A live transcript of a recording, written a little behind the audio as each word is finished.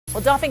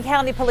Well, Dauphin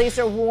County police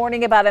are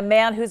warning about a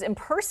man who's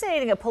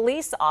impersonating a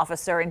police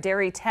officer in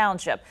Derry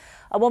Township.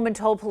 A woman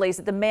told police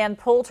that the man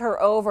pulled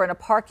her over in a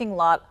parking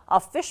lot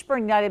off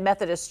Fishburne United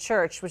Methodist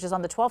Church, which is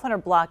on the 1200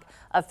 block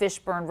of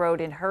Fishburne Road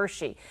in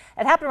Hershey.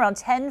 It happened around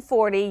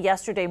 10:40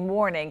 yesterday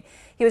morning.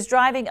 He was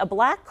driving a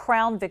black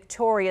Crown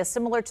Victoria,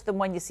 similar to the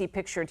one you see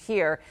pictured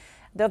here.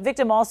 The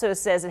victim also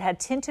says it had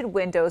tinted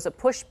windows, a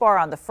push bar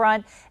on the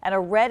front, and a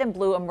red and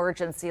blue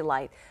emergency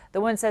light.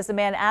 The woman says the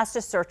man asked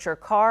to search her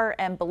car,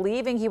 and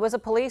believing he was a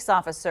police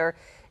officer,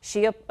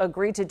 she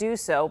agreed to do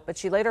so, but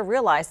she later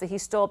realized that he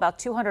stole about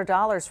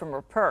 $200 from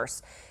her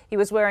purse. He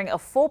was wearing a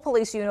full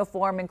police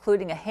uniform,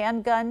 including a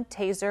handgun,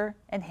 taser,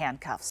 and handcuffs.